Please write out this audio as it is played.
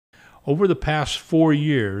Over the past 4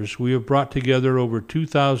 years, we have brought together over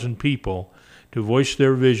 2,000 people to voice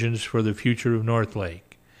their visions for the future of North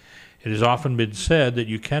Lake. It has often been said that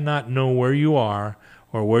you cannot know where you are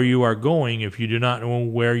or where you are going if you do not know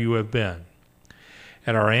where you have been.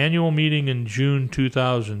 At our annual meeting in June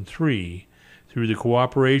 2003, through the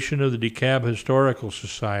cooperation of the Dekalb Historical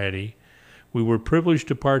Society, we were privileged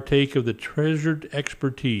to partake of the treasured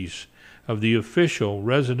expertise of the official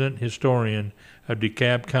resident historian of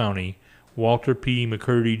Dekalb County, Walter P.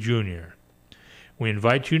 McCurdy, Jr. We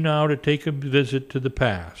invite you now to take a visit to the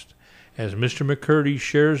past, as Mr. McCurdy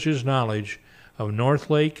shares his knowledge of North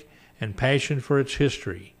Lake and passion for its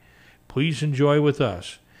history. Please enjoy with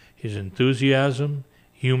us his enthusiasm,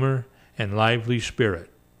 humor, and lively spirit.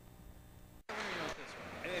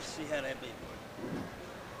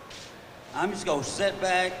 I'm just going to sit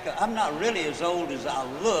back. I'm not really as old as I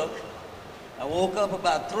look. I woke up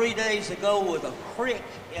about 3 days ago with a crick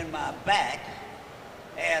in my back,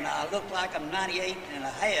 and I look like I'm 98 and a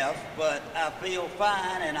half, but I feel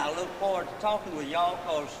fine, and I look forward to talking with y'all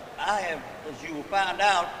because I have, as you will find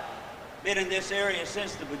out, been in this area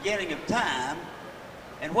since the beginning of time.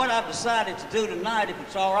 And what I've decided to do tonight, if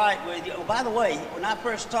it's all right with you, oh, by the way, when I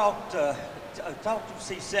first talked to him,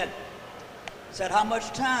 he said, how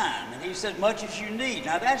much time? And he said, much as you need.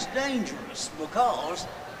 Now that's dangerous because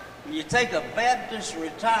when you take a Baptist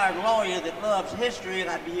retired lawyer that loves history, and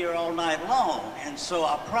I'd be here all night long. And so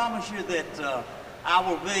I promise you that I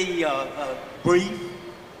will be brief,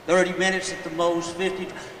 30 minutes at the most, 50,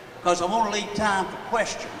 because I want to leave time for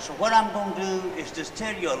questions. So what I'm going to do is just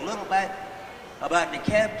tell you a little bit about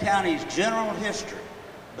Dekalb County's general history,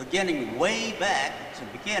 beginning way back to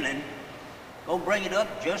the beginning. Go bring it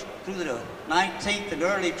up just through the 19th and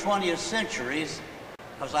early 20th centuries,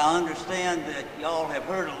 because I understand that y'all have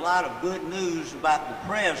heard a lot of good news about the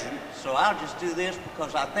present, so I'll just do this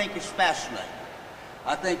because I think it's fascinating.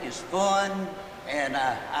 I think it's fun, and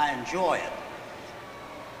I enjoy it.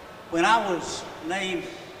 When I was named...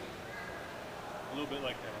 A little bit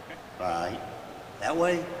like that, okay? Right. That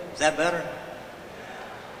way? Is that better?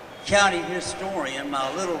 County historian,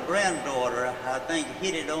 my little granddaughter, I think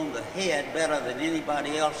hit it on the head better than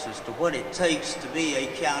anybody else as to what it takes to be a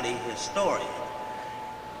county historian.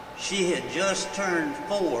 She had just turned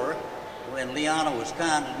 4 when Liana was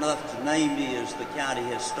kind enough to name me as the county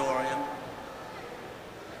historian.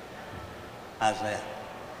 How's that?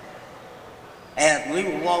 And we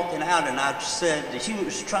were walking out, and I said that she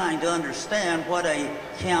was trying to understand what a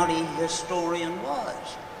county historian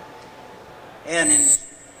was. And in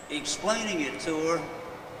explaining it to her,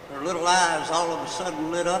 her little eyes all of a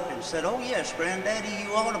sudden lit up and said, oh yes, Granddaddy,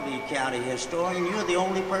 you ought to be a county historian. You're the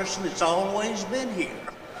only person that's always been here.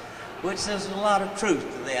 Which there's a lot of truth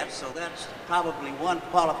to that, so that's probably one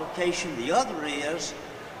qualification. The other is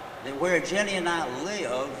that where Jenny and I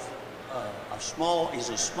live is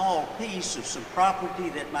a small piece of some property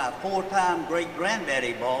that my 4-time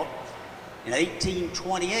great-granddaddy bought in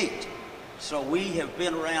 1828. So we have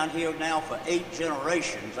been around here now for 8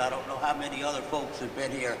 generations. I don't know how many other folks have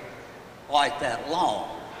been here quite that long.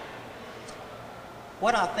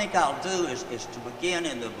 What I think I'll do is to begin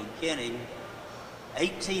in the beginning.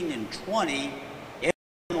 18 and 20, everything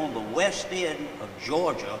on the west end of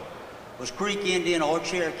Georgia was Creek Indian or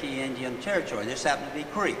Cherokee Indian territory. This happened to be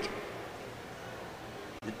Creek.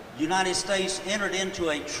 The United States entered into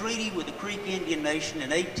a treaty with the Creek Indian Nation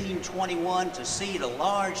in 1821 to cede a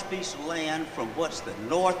large piece of land from what's the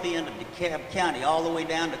north end of DeKalb County all the way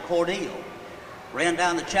down to Cordele. Ran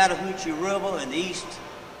down the Chattahoochee River and east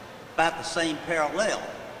about the same parallel.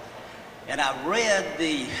 And I read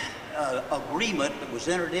the agreement that was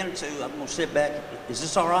entered into. I'm going to sit back. Is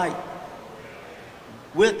this all right?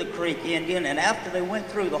 With the Creek Indian, and after they went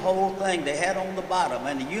through the whole thing, they had on the bottom,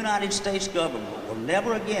 and the United States government will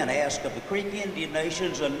never again ask of the Creek Indian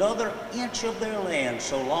nations another inch of their land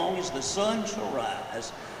so long as the sun shall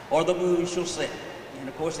rise or the moon shall set. And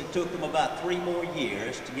of course, it took them about 3 more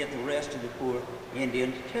years to get the rest of the poor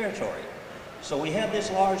Indian territory. So we have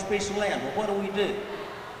this large piece of land. Well, what do?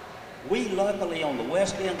 We luckily on the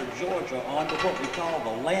west end of Georgia are under what we call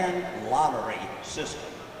the land lottery system.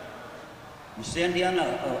 You send in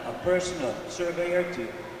a person, a surveyor, to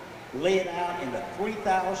lay it out into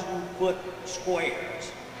 3,000-foot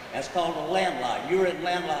squares. That's called a land lot. You're in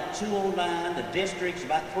land lot 209, the district's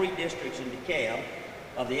about 3 districts in DeKalb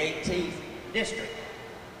of the 18th district.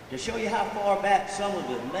 To show you how far back some of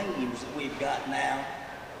the names that we've got now,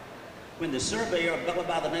 when the surveyor, a fellow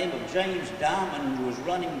by the name of James Diamond, was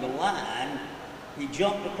running the line, he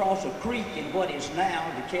jumped across a creek in what is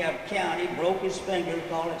now DeKalb County, broke his finger,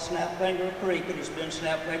 called it Snapfinger Creek, and it's been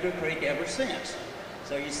Snapfinger Creek ever since.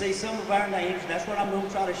 So you see some of our names, that's what I'm going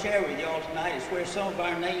to try to share with you all tonight, is where some of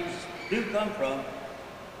our names do come from,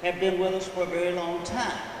 have been with us for a very long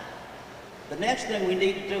time. The next thing we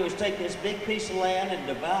need to do is take this big piece of land and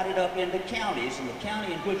divide it up into counties, and the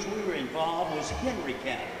county in which we were involved was Henry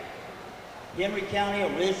County. Henry County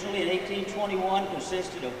originally in 1821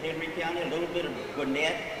 consisted of Henry County, a little bit of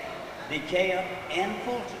Gwinnett, Dekalb, and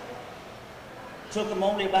Fulton. It took them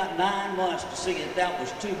only about 9 months to see that that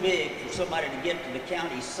was too big for somebody to get to the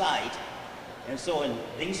county site. And so in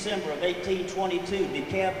December of 1822,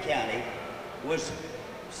 Dekalb County was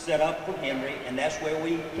set up from Henry, and that's where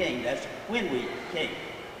we came. That's when we came.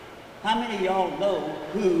 How many of y'all know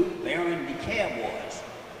who Baron Dekalb was?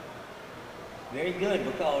 Very good,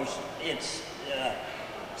 because it's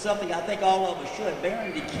something I think all of us should.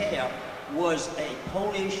 Baron Dekalb was a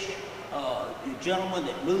Polish gentleman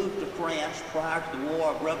that moved to France prior to the War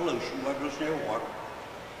of Revolutionary War.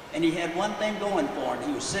 And he had one thing going for him.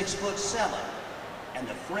 He was 6'7", and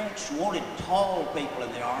the French wanted tall people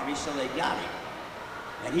in the army, so they got him.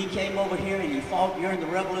 And he came over here and he fought during the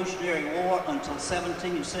Revolutionary War until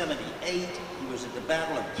 1778. He was at the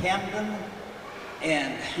Battle of Camden,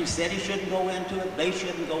 and he said he shouldn't go into it, they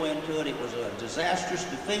shouldn't go into it. It was a disastrous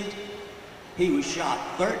defeat. He was shot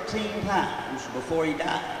 13 times before he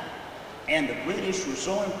died. And the British were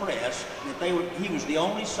so impressed that he was the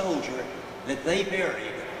only soldier that they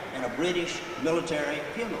buried in a British military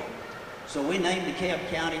funeral. So we named DeKalb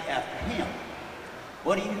County after him.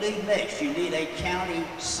 What do you need next? You need a county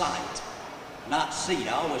site, not seat.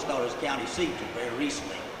 I always thought it was county seat until very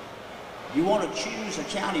recently. You want to choose a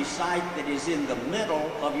county site that is in the middle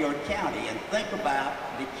of your county, and think about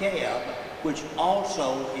DeKalb, which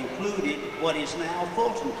also included what is now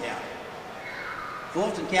Fulton County.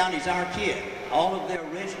 Fulton County's our kid. All of their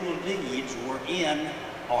original deeds were in,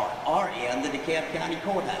 or are in, the DeKalb County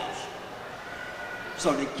Courthouse.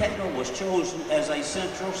 So Decatur was chosen as a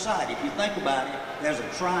central site. If you think about it, there's a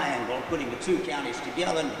triangle putting the two counties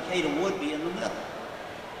together, and Decatur would be in the middle.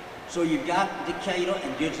 So you've got Decatur,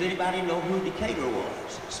 and does anybody know who Decatur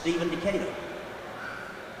was? Stephen Decatur.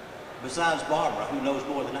 Besides Barbara, who knows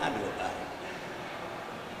more than I do about him.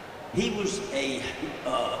 He was an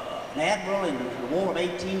admiral in the War of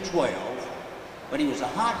 1812, but he was a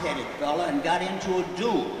hot-headed fella and got into a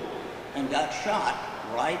duel and got shot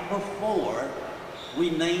right before we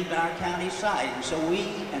named our county site. And so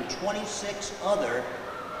we and 26 other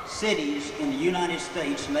cities in the United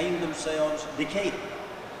States named themselves Decatur.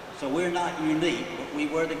 So we're not unique, but we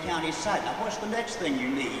were the county site. Now what's the next thing you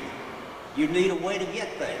need? You need a way to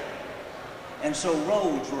get there. And so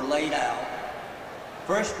roads were laid out.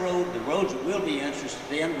 First road, the roads that we'll be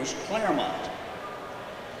interested in, was Claremont.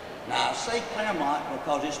 Now I say Claremont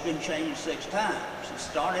because it's been changed 6 times. It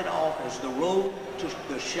started off as the road to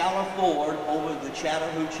the shallow ford over the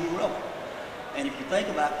Chattahoochee River. And if you think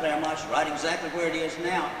about Claremont, it's right exactly where it is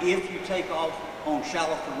now if you take off on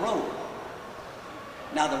Shallowford Road.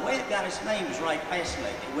 Now the way it got its name is right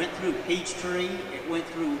fascinating. It went through Peachtree, it went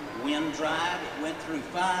through Wind Drive, it went through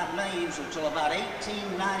 5 names until about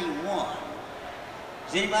 1891.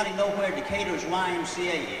 Does anybody know where Decatur's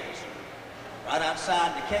YMCA is? Right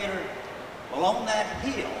outside Decatur. Well, on that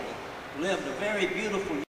hill lived a very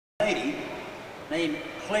beautiful lady named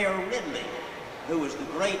Claire Ridley, who was the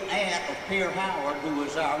great aunt of Pierre Howard, who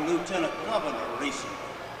was our lieutenant governor recently.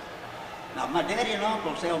 Now, my daddy and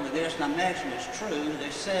uncle tell me this, and I imagine it's true.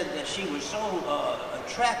 They said that she was so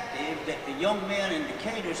attractive that the young men in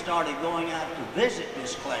Decatur started going out to visit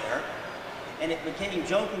Miss Claire, and it became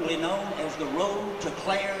jokingly known as the road to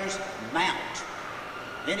Claire's Mount.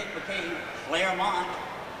 Then it became Claremont,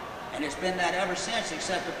 and it's been that ever since,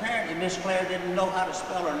 except apparently Miss Claire didn't know how to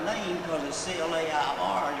spell her name because it's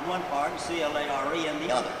C-L-A-I-R in one part and C-L-A-R-E in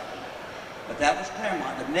the other. But that was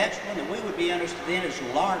Claremont. The next one that we would be interested in is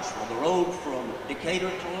Lawrenceville, the road from Decatur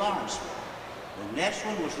to Lawrenceville. The next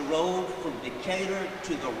one was the road from Decatur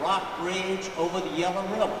to the Rock Bridge over the Yellow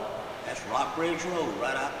River. That's Rock Bridge Road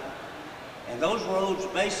right out there. And those roads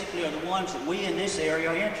basically are the ones that we in this area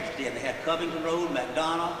are interested in. They had Covington Road,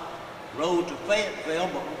 McDonough, road to Fayetteville,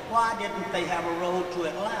 but why didn't they have a road to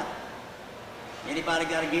Atlanta? Anybody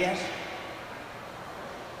got a guess?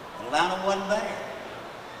 Atlanta wasn't there.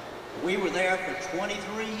 We were there for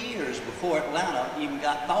 23 years before Atlanta even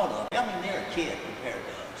got thought of. I mean, they're a kid compared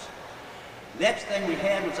to us. Next thing we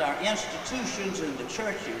had was our institutions, and the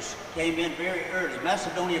churches came in very early.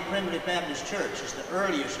 Macedonia Primitive Baptist Church is the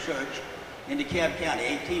earliest church in DeKalb County,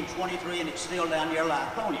 1823, and it's still down near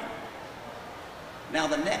Laconia. Now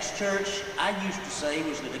the next church I used to say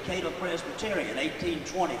was the Decatur Presbyterian,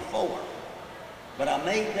 1824. But I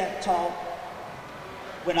made that talk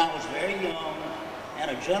when I was very young, and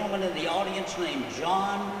a gentleman in the audience named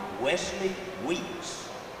John Wesley Weeks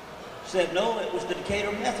said, no, it was the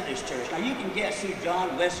Decatur Methodist Church. Now you can guess who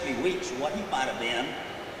John Wesley Weeks, what he might have been.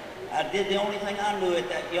 I did the only thing I knew at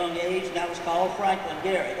that young age, and that was called Franklin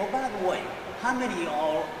Garrett. Oh, by the way, how many of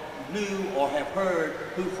y'all knew or have heard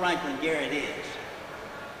who Franklin Garrett is?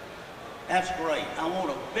 That's great. I want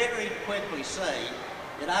to very quickly say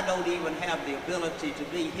that I don't even have the ability to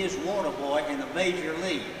be his water boy in the major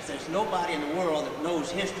leagues. There's nobody in the world that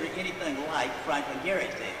knows history anything like Franklin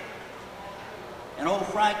Garrett did. And old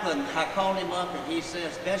Franklin, I called him up and he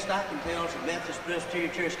says, best I can tell is the Methodist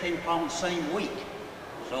Presbyterian Church came upon the same week.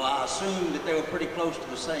 So I assumed that they were pretty close to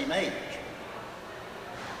the same age.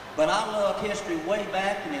 But I love history way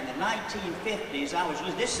back, and in the 1950s,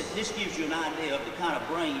 this gives you an idea of the kind of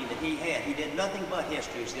brain that he had. He did nothing but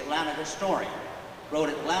history. He's the Atlanta historian. Wrote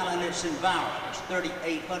Atlanta and its environment. It's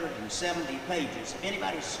 3,870 pages. If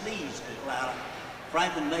anybody sneezed at Atlanta,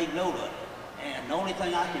 Franklin made note of it. And the only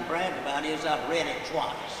thing I can brag about is I've read it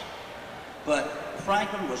twice. But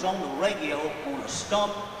Franklin was on the radio on a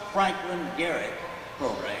Stump Franklin Garrett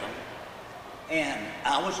program, and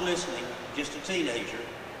I was listening, just a teenager,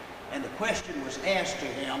 and the question was asked to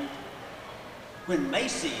him, when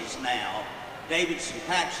Macy's now, Davidson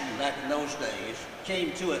Paxson back in those days,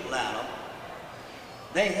 came to Atlanta,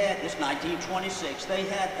 they had, this 1926, they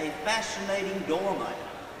had a fascinating doorman.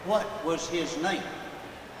 What was his name?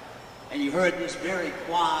 And you heard this very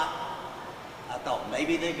quiet. I thought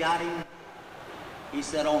maybe they got him. He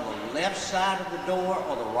said on the left side of the door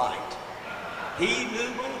or the right. He knew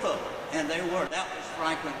both of them, and they were. That was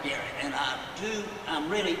Franklin Garrett, and I'm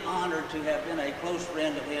really honored to have been a close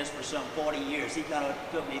friend of his for some 40 years. He kind of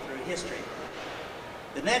took me through history.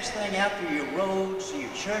 The next thing after your roads, your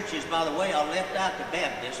churches, by the way, I left out the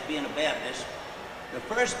Baptist, being a Baptist. The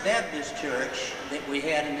first Baptist church that we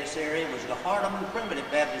had in this area was the Hardeman Primitive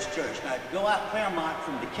Baptist Church. Now, if you go out Claremont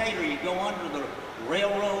from Decatur, you go under the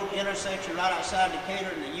railroad intersection right outside Decatur,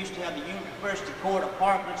 and they used to have the University Court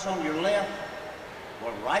Apartments on your left.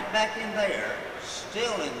 Well, right back in there,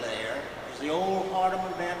 still in there, is the old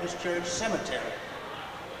Hardeman Baptist Church Cemetery.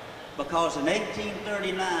 Because in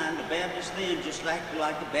 1839, the Baptists then, just like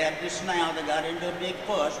the Baptists now, they got into a big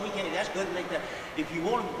fuss. That's good to make that. If you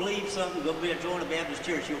want to believe something, go join a Baptist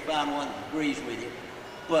church, you'll find one that agrees with you.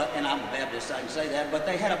 And I'm a Baptist, I can say that, but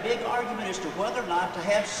they had a big argument as to whether or not to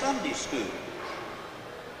have Sunday school.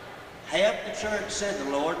 Half the church said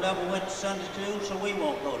the Lord never went to Sunday school, so we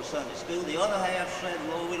won't go to Sunday school. The other half said,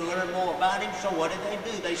 well, we'll learn more about him, so what did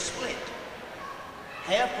they do? They split.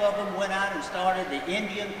 Half of them went out and started the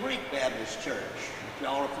Indian Creek Baptist Church. If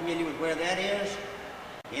y'all are familiar with where that is,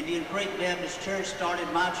 Indian Creek Baptist Church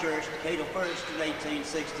started my church, Decatur First, in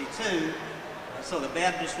 1862. And so the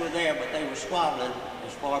Baptists were there, but they were squabbling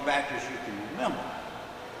as far back as you can remember.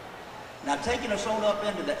 Now, taking us on up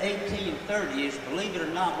into the 1830s, believe it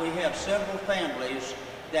or not, we have several families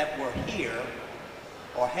that were here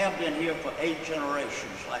or have been here for 8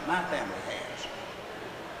 generations, like my family has.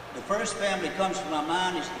 The first family that comes to my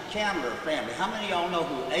mind is the Candler family. How many of y'all know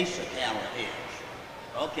who Asa Candler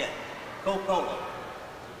is? Okay, Coca-Cola.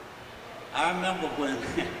 I remember when,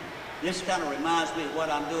 this kind of reminds me of what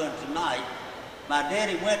I'm doing tonight. My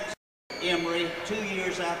daddy went to Emory 2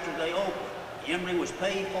 years after they opened. Emory was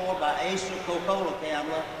paid for by Asa Coca-Cola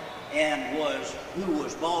Candler and who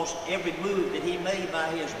was bossed every move that he made by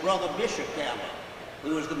his brother Bishop Candler,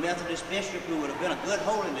 who was the Methodist bishop who would have been a good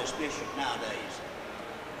holiness bishop nowadays.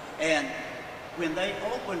 And when they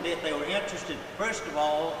opened it, they were interested, first of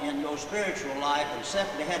all, in your spiritual life, and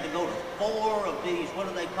second, they had to go to 4 of these, what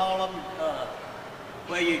do they call them,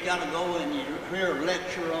 where you got to go and you hear a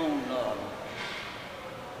lecture on,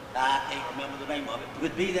 I can't remember the name of it,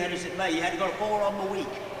 but be that as it may, you had to go to 4 of them a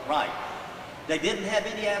week, right. They didn't have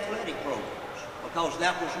any athletic programs, because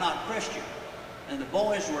that was not Christian. And the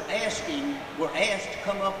boys were asked to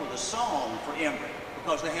come up with a song for Emory,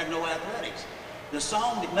 because they had no athletics. The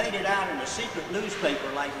song that made it out in a secret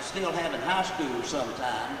newspaper, like you still have in high school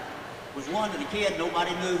sometime, was one that a kid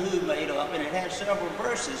nobody knew who made up, and it had several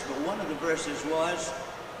verses, but one of the verses was,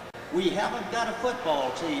 we haven't got a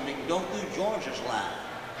football team that can go through Georgia's line.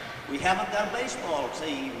 We haven't got a baseball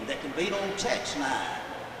team that can beat old Tech's 9.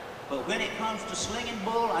 But when it comes to slinging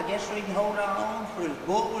bull, I guess we can hold our own, for if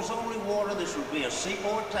bull was only water, this would be a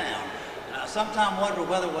seaport town. And I sometimes wonder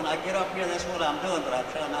whether when I get up here, that's what I'm doing, but I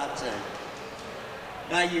try not to.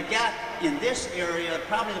 Now you got, in this area,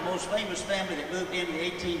 probably the most famous family that moved in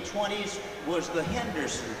the 1820s was the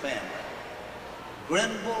Henderson family.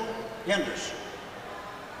 Grenville Henderson.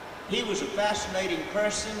 He was a fascinating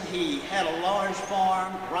person. He had a large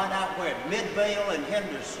farm right out where Midvale and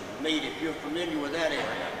Henderson meet, if you're familiar with that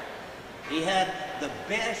area. He had the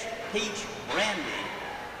best peach brandy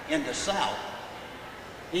in the South.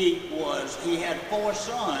 He had 4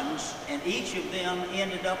 sons, and each of them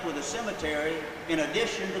ended up with a cemetery in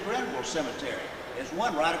addition to Grenville Cemetery. There's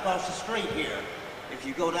one right across the street here. If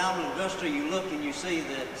you go down to Augusta, you look and you see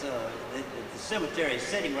that the cemetery is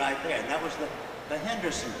sitting right there, and that was the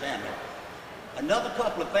Henderson family. Another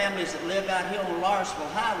couple of families that lived out here on Lawrenceville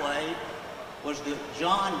Highway was the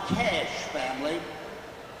John Cash family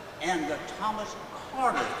and the Thomas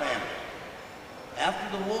Carter family.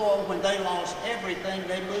 After the war, when they lost everything,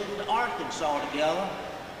 they moved to Arkansas together.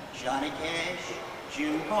 Johnny Cash,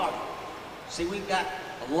 June Carter. See, we've got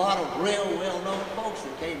a lot of real well-known folks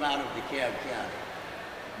that came out of Dekalb County.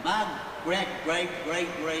 My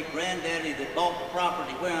great-great-great-great-granddaddy that bought the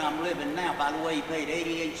property where I'm living now, by the way, he paid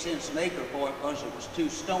 88 cents an acre for it because it was too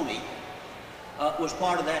stony, was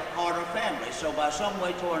part of that Carter family. So by some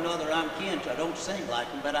way or another, I'm kin to. I don't sing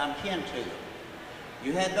like them, but I'm kin to them.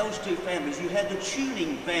 You had those 2 families. You had the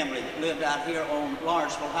Tuning family that lived out here on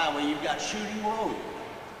Lawrenceville Highway. You've got Shooting Road.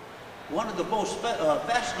 One of the most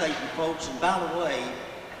fascinating folks, and by the way,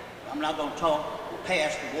 I'm not going to talk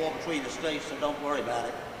past the war between the states, so don't worry about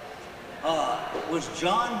it, was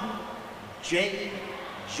John J.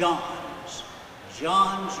 Johns.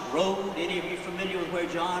 Johns Road. Any of you familiar with where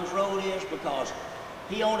Johns Road is? Because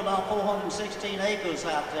he owned about 416 acres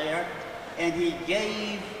out there, and he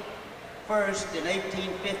gave first in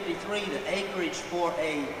 1853 the acreage for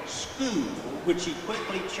a school, which he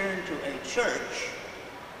quickly turned to a church,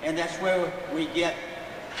 and that's where we get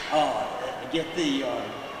the,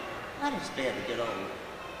 not as bad to get old.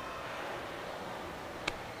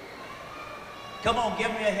 Come on,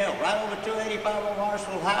 give me a help. Right over 285 on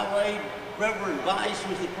Lawrenceville Highway, Reverend Vice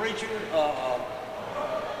was the preacher.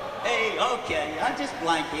 Hey, okay, I just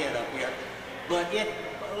blank head up here. But it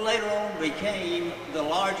later on became the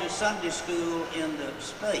largest Sunday school in the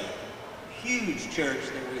state. Huge church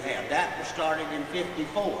that we have. That was started in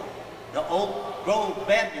 '54. The Oak Grove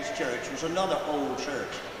Baptist Church was another old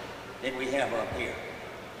church that we have up here.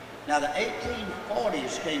 Now the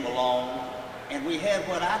 1840s came along, and we had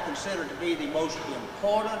what I consider to be the most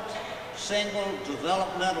important single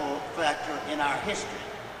developmental factor in our history.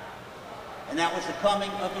 And that was the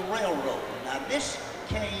coming of the railroad. Now this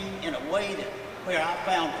came in a way that where I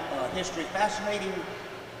found history fascinating.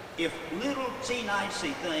 If little teeny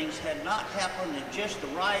things had not happened in just the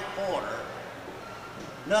right order,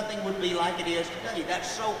 nothing would be like it is today. That's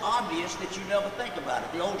so obvious that you never think about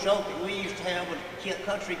it. The old joke that we used to have when a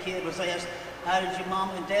country kid was asked, how did your mom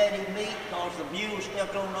and daddy meet? Because the mule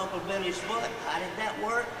stepped on Uncle Billy's foot. How did that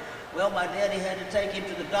work? Well, my daddy had to take him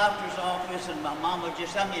to the doctor's office, and my mama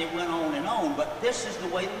just, I mean, it went on and on. But this is the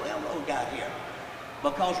way the railroad got here.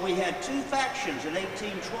 Because we had 2 factions in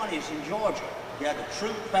 1820s in Georgia. You had the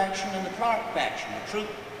Troop faction and the Clark faction. The Troop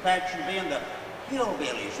faction being the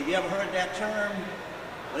hillbillies. Have you ever heard that term?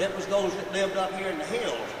 Well, it was those that lived up here in the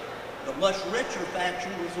hills. The much richer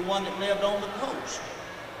faction was the one that lived on the coast.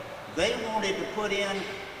 They wanted to put in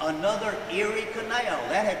another Erie Canal.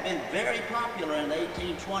 That had been very popular in the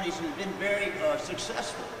 1820s and had been very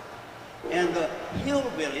successful. And the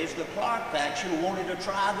hillbillies, the Clark faction, wanted to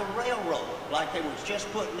try the railroad, like they was just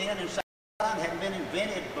putting in South Carolina, hadn't been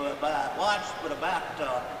invented by Watts, but about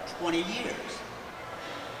 20 years.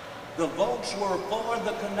 The votes were for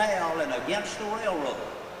the canal and against the railroad.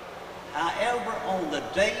 However, on the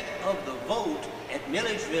date of the vote at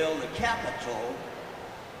Milledgeville, the capital,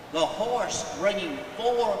 the horse bringing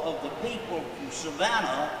 4 of the people from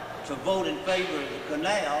Savannah to vote in favor of the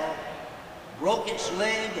canal broke its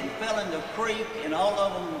leg and fell in the creek, and all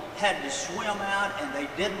of them had to swim out, and they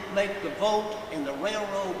didn't make the vote, and the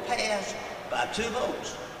railroad passed by 2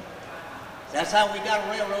 votes. That's how we got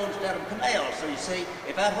a railroad instead of canals. So you see,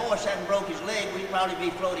 if that horse hadn't broke his leg, we'd probably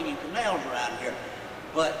be floating in canals around here.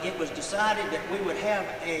 But it was decided that we would have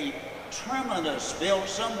a terminus built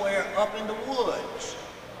somewhere up in the woods.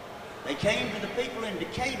 They came to the people in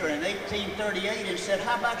Decatur in 1838 and said,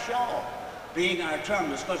 how about y'all being our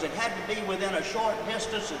terminus? Because it had to be within a short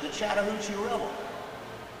distance of the Chattahoochee River.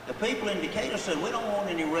 The people in Decatur said, we don't want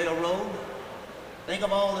any railroad. Think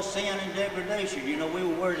of all the sin and degradation. You know, we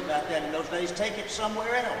were worried about that in those days. Take it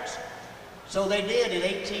somewhere else. So they did. In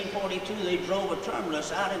 1842, they drove a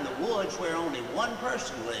terminus out in the woods where only one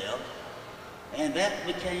person lived, and that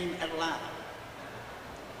became Atlanta.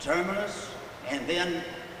 Terminus, and then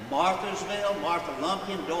Marthasville, Martha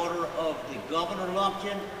Lumpkin, daughter of the Governor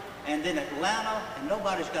Lumpkin, and then Atlanta, and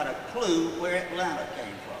nobody's got a clue where Atlanta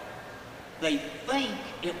came from. They think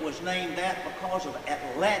it was named that because of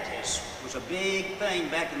Atlantis. It was a big thing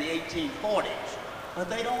back in the 1840s, but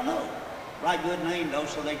they don't know. Right good name though,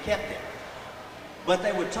 so they kept it. But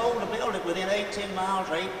they were told to build it within 18 miles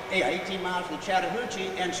of the Chattahoochee,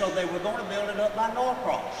 and so they were going to build it up by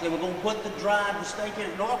Norcross. They were going to put the stake in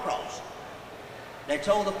at Norcross. They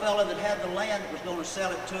told the fellow that had the land that was going to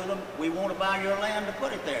sell it to them, we want to buy your land to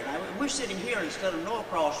put it there. Now, we're sitting here instead of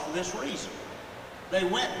Norcross for this reason. They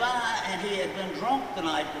went by, and he had been drunk the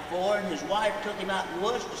night before, and his wife took him out in the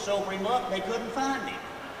woods to sober him up, and they couldn't find him.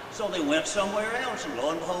 So they went somewhere else, and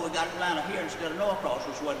lo and behold, we got Atlanta here instead of Norcross,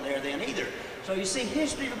 which wasn't there then either. So you see,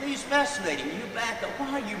 history to me is fascinating. You back up,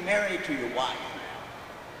 why are you married to your wife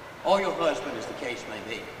now? Or your husband, as the case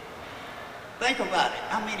may be. Think about it.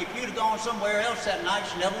 I mean, if you'd have gone somewhere else that night,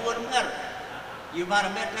 you never would have met her. You might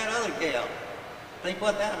have met that other gal. Think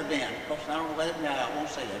what that would have been. Of course, I don't know whether, no, I won't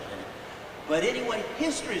say that thing. But anyway,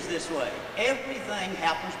 history's this way. Everything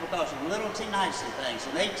happens because of little teeny-nicey things.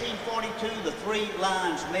 In 1842, the three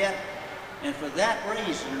lines met, and for that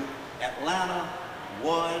reason, Atlanta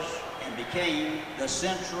was and became the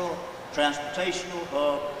central transportational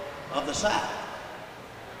hub of the South.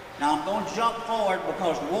 Now I'm going to jump forward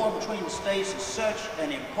because the war between the states is such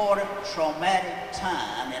an important, traumatic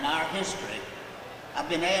time in our history. I've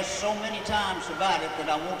been asked so many times about it that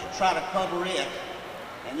I want to try to cover it,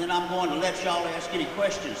 and then I'm going to let y'all ask any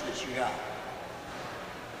questions that you got.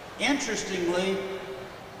 Interestingly,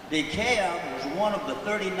 Dekalb was one of the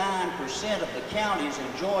 39% of the counties in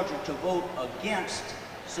Georgia to vote against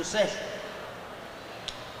secession.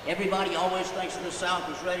 Everybody always thinks the South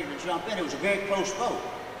was ready to jump in. It was a very close vote.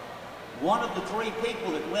 One of the three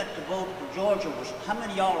people that went to vote for Georgia was, how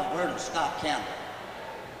many of y'all have heard of Scott Campbell?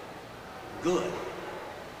 Good.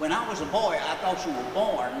 When I was a boy, I thought you were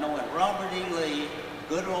born knowing Robert E. Lee,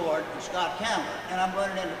 good Lord, and Scott Campbell. And I'm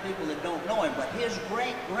running into people that don't know him, but his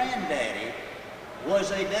great-granddaddy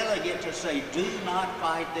was a delegate to say, do not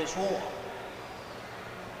fight this war.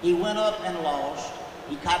 He went up and lost.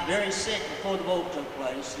 He got very sick before the vote took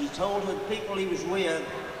place. He told the people he was with,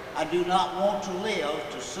 I do not want to live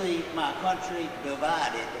to see my country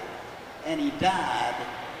divided. And he died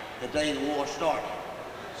the day the war started.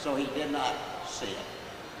 So he did not see it.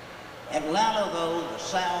 Atlanta, though, the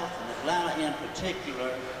South, and Atlanta in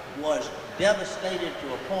particular, was devastated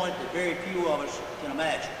to a point that very few of us can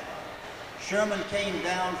imagine. Sherman came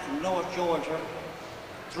down from North Georgia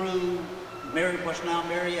through what's now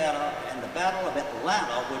Marietta, and the Battle of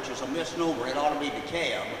Atlanta, which is a misnomer, it ought to be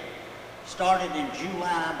Dekalb, started in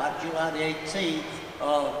July, about July the 18th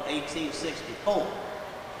of 1864.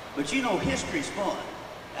 But you know, history's fun.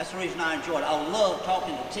 That's the reason I enjoy it. I love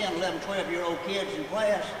talking to 10, 11, 12-year-old kids in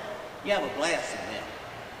class. You have a blast with them.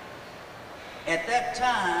 At that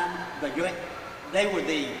time, they were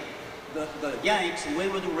the Yanks and we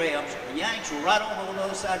were the Rebs. The Yanks were right over on the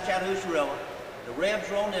other side of Chattahoochee River. The Rebs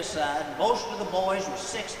were on this side. Most of the boys were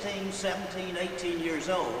 16, 17, 18 years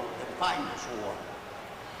old that were fighting this war.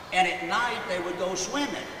 And at night, they would go swimming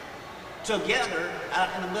together out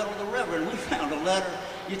in the middle of the river. And we found a letter.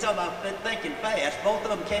 You talk about thinking fast. Both of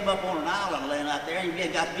them came up on an island laying out there, and we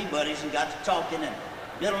got to be buddies and got to talking. And in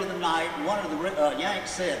the middle of the night, one of the Yanks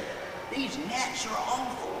said, these gnats are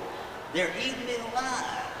awful. They're eating me alive.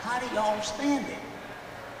 How do y'all stand it?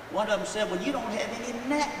 One of them said, well, you don't have any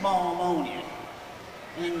gnat balm on you.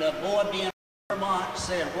 And the boy being from Vermont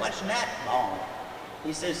said, what's gnat balm?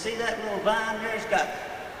 He said, see that little vine there? It's got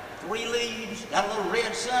 3 leaves, got a little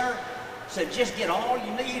red center. Said, just get all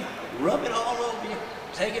you need, rub it all over you,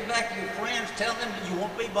 take it back to your friends, tell them that you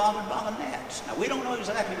won't be bothered by the gnats. Now, we don't know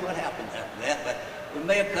exactly what happened after that, but we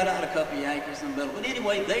may have cut out a couple of Yankees in the middle. But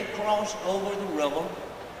anyway, they crossed over the river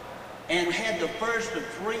and had the first of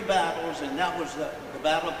 3 battles, and that was the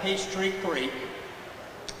Battle of Peachtree Creek.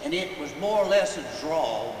 And it was more or less a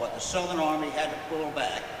draw, but the Southern Army had to pull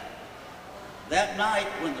back. That night,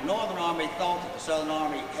 when the Northern Army thought that the Southern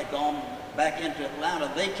Army had gone back into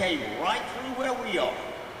Atlanta, they came right through where we are.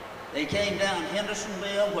 They came down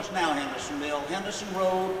Hendersonville, what's now Hendersonville, Henderson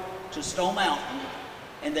Road to Stone Mountain,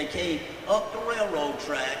 and they came up the railroad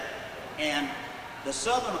track, and the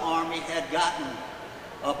Southern Army had gotten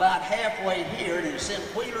about halfway here, and it sent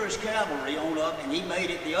Wheeler's cavalry on up, and he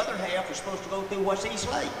made it. The other half was supposed to go through what's East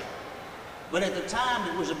Lake. But at the time,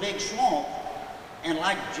 it was a big swamp, and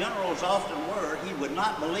like generals often were, he would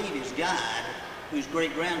not believe his guide, whose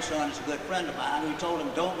great-grandson is a good friend of mine, who told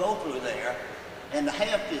him, don't go through there. And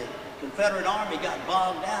half the Confederate Army got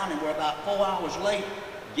bogged down and were about 4 hours late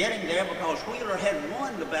getting there because Wheeler had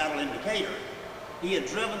won the battle in Decatur. He had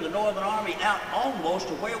driven the Northern Army out almost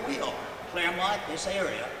to where we are, Claremont, this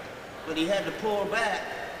area. But he had to pull back,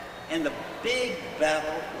 And the big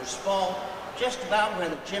battle was fought just about where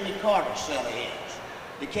the Jimmy Carter Center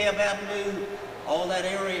is. DeKalb Avenue, all that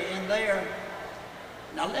area in there.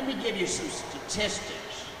 Now let me give you some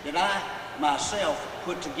statistics that I myself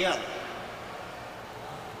put together.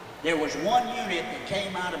 There was one unit that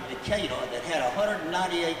came out of Decatur that had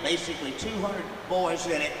 198, basically 200 boys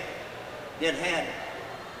in it, that had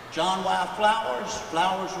John Y.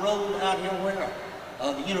 Flowers Road out here where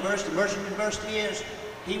the university, Mercer University is.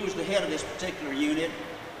 He was the head of this particular unit.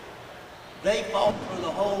 They fought through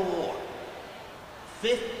the whole war.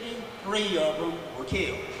 53 of them were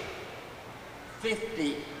killed.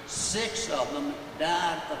 56 of them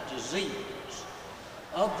died of disease.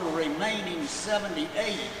 Of the remaining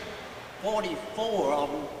 78, 44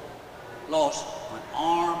 of them lost an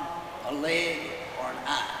arm, a leg, or an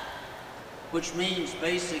eye, which means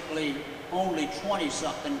basically only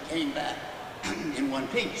 20-something came back in one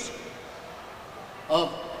piece.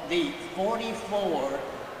 Of the 44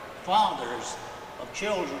 fathers of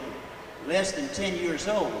children less than 10 years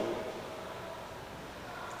old,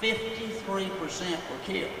 53% were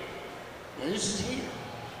killed. Now, this is here.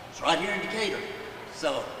 It's right here in Decatur.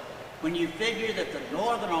 So when you figure that the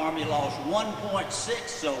Northern Army lost 1.6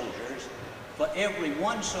 soldiers for every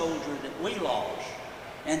one soldier that we lost,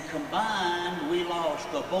 and combined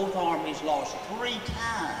both armies lost 3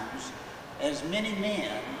 times as many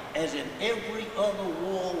men as in every other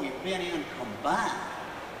war we've been in combined.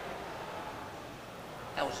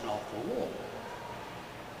 That was an awful war.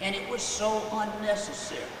 And it was so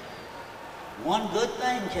unnecessary. One good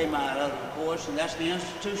thing came out of it, of course, and that's the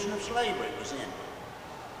institution of slavery was ended.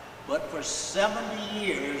 But for 70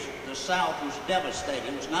 years, the South was devastated.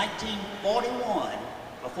 It was 1941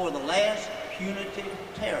 before the last punitive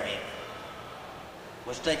tariff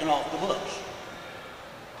was taken off the books.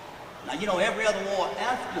 Now, you know, every other war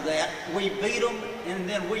after that, we beat them, and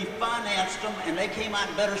then we financed them, and they came out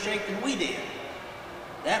in better shape than we did.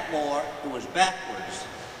 That war, it was backwards.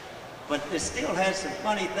 But it still has some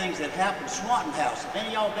funny things that happened. Swanton House. Have any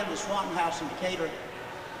of y'all been to the Swanton House in Decatur?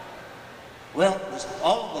 Well,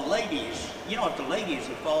 all the ladies, you know, if the ladies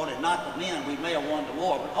had fought and not the men, we may have won the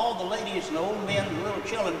war. But all the ladies and the old men and the little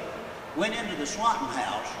children went into the Swanton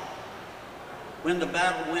House when the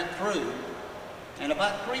battle went through. And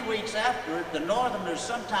about 3 weeks after it, the Northerners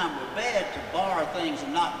sometimes were bad to borrow things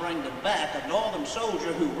and not bring them back. A Northern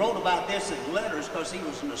soldier who wrote about this in letters because he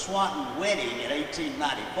was in the Swanton wedding in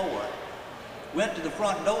 1894, went to the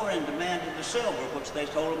front door and demanded the silver, which they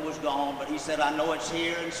told him was gone, but he said, I know it's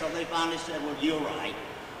here, and so they finally said, well, you're right.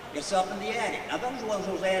 It's up in the attic. Now, those were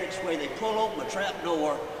those attics where they pull open a trap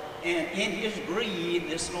door, and in his greed,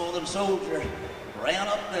 this Northern soldier ran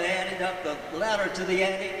up the attic, up the ladder to the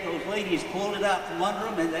attic. Those ladies pulled it out from under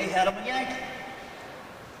them, and they had them a yanking.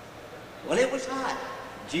 Well, it was hot.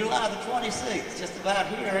 July the 26th, just about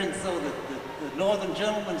here, and so the Northern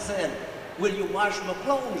gentleman said, will you wash my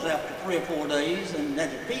clothes after 3 or 4 days? And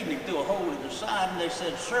then the feeding through a hole in the side, and they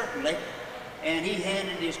said, certainly. And he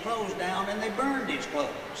handed his clothes down, and they burned his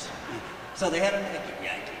clothes. So they had a naked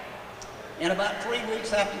yanking. And about 3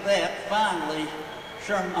 weeks after that, finally,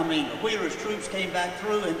 the Wheeler's troops came back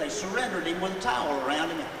through, and they surrendered him with a towel around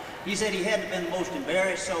him. He said he hadn't been the most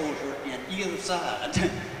embarrassed soldier in either side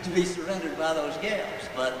to be surrendered by those gals.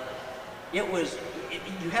 But it was,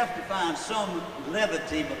 you have to find some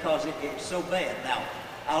levity because it's so bad. Now,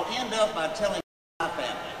 I'll end up by telling my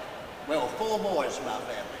family, well, 4 boys in my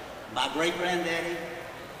family. My great-granddaddy,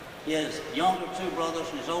 his younger 2 brothers,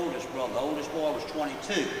 and his oldest brother. The oldest boy was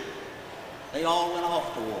 22. They all went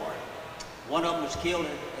off to war. One of them was killed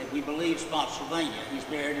at we believe, Spotsylvania. He's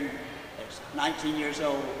buried at 19 years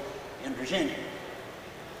old in Virginia.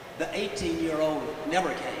 The 18-year-old never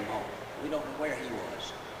came home. We don't know where he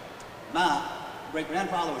was. My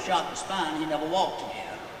great-grandfather was shot in the spine. He never walked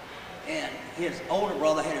again. And his older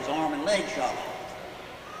brother had his arm and leg shot off.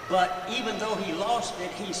 But even though he lost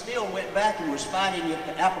it, he still went back and was fighting at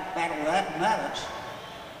the Battle of Appomattox.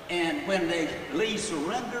 And when Lee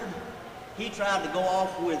surrendered, he tried to go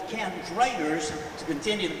off with Canton's raiders to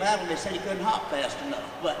continue the battle. They said he couldn't hop fast enough.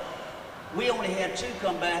 But we only had 2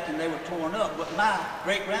 come back, and they were torn up. But my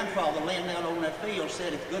great-grandfather laying down on that field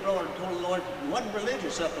said, if the good Lord told the Lord, he wasn't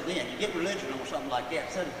religious up to then. You get religion on something like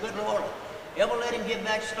that. Said, if the good Lord ever let him get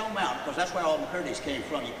back to Stone Mountain, because that's where all McCurdy's came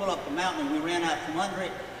from. You pull up the mountain, and we ran out from under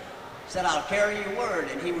it. Said, I'll carry your word.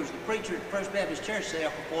 And he was the preacher at First Baptist Church there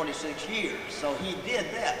for 46 years. So he did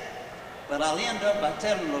that. But I'll end up by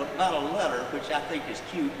telling you about a letter, which I think is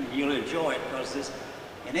cute, and you'll enjoy it, because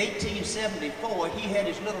in 1874, he had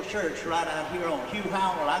his little church right out here on Hugh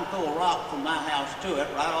Howell. I can throw a rock from my house to it,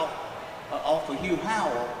 right off of Hugh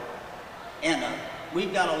Howell. And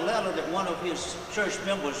we've got a letter that one of his church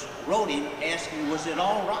members wrote him asking, was it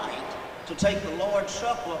all right to take the Lord's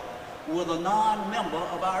Supper with a non-member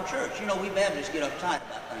of our church? You know, we Baptists get uptight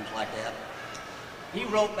about things like that. He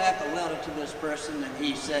wrote back a letter to this person, and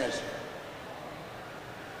he says,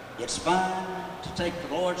 it's fine to take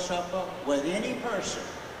the Lord's Supper with any person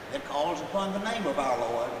that calls upon the name of our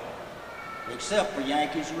Lord, except for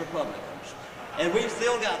Yankees and Republicans. And we've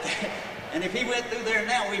still got that. And if he went through there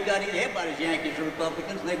now, we've got everybody's Yankees and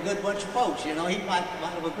Republicans, and they're a good bunch of folks, you know. He might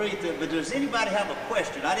have agreed to it. But does anybody have a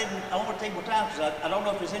question? I want to take more time because I don't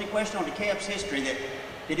know if there's any question on DeKalb's history that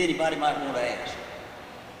anybody might want to ask.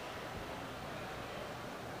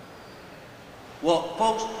 Well,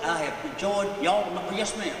 folks, I have enjoyed y'all.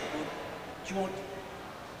 Yes, ma'am. Do you want?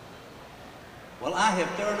 Well, I have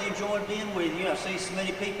thoroughly enjoyed being with you. I see so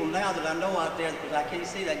many people now that I know out there because I can't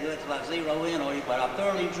see that good till I zero in on you, but I've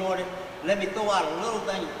thoroughly enjoyed it. Let me throw out a little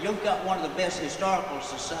thing. You've got one of the best historical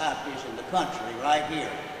societies in the country right here.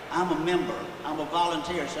 I'm a member. I'm a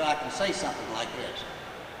volunteer, so I can say something like this.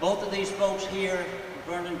 Both of these folks here,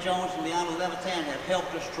 Vernon Jones and Leanna Levitan, have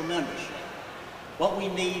helped us tremendously. What we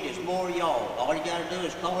need is more y'all. All you got to do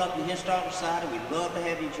is call up your Historical Society. We'd love to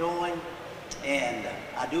have you join. And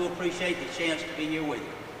I do appreciate the chance to be here with you.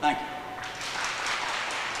 Thank you.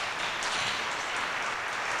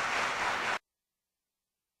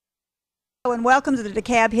 Hello and welcome to the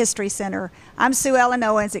DeKalb History Center. I'm Sue Ellen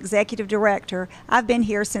Owens, Executive Director. I've been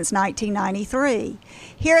here since 1993.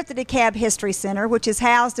 Here at the DeKalb History Center, which is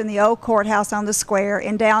housed in the old courthouse on the square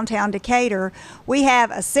in downtown Decatur, we have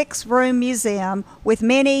a 6-room museum with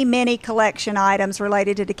many, many collection items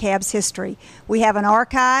related to DeKalb's history. We have an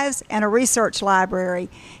archives and a research library.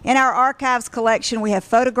 In our archives collection, we have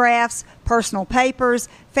photographs, personal papers,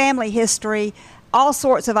 family history, all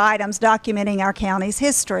sorts of items documenting our county's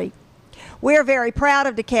history. We're very proud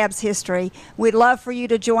of DeKalb's history. We'd love for you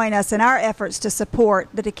to join us in our efforts to support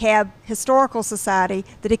the DeKalb Historical Society,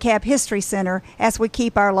 the DeKalb History Center, as we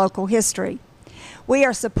keep our local history. We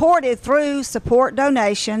are supported through support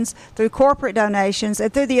donations, through corporate donations,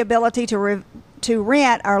 and through the ability to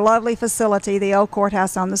rent our lovely facility, the old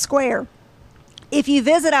courthouse on the square. If you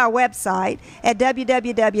visit our website at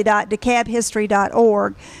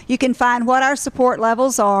www.dekalbhistory.org, you can find what our support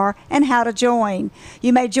levels are and how to join.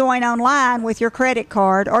 You may join online with your credit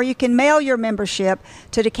card, or you can mail your membership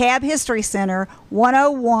to DeKalb History Center,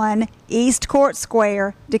 101 East Court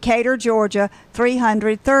Square, Decatur, Georgia,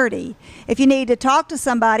 330. If you need to talk to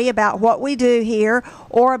somebody about what we do here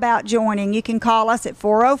or about joining, you can call us at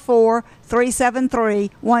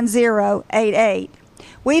 404-373-1088.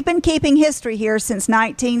 We've been keeping history here since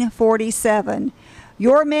 1947.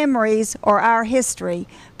 Your memories are our history.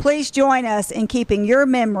 Please join us in keeping your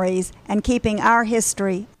memories and keeping our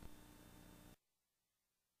history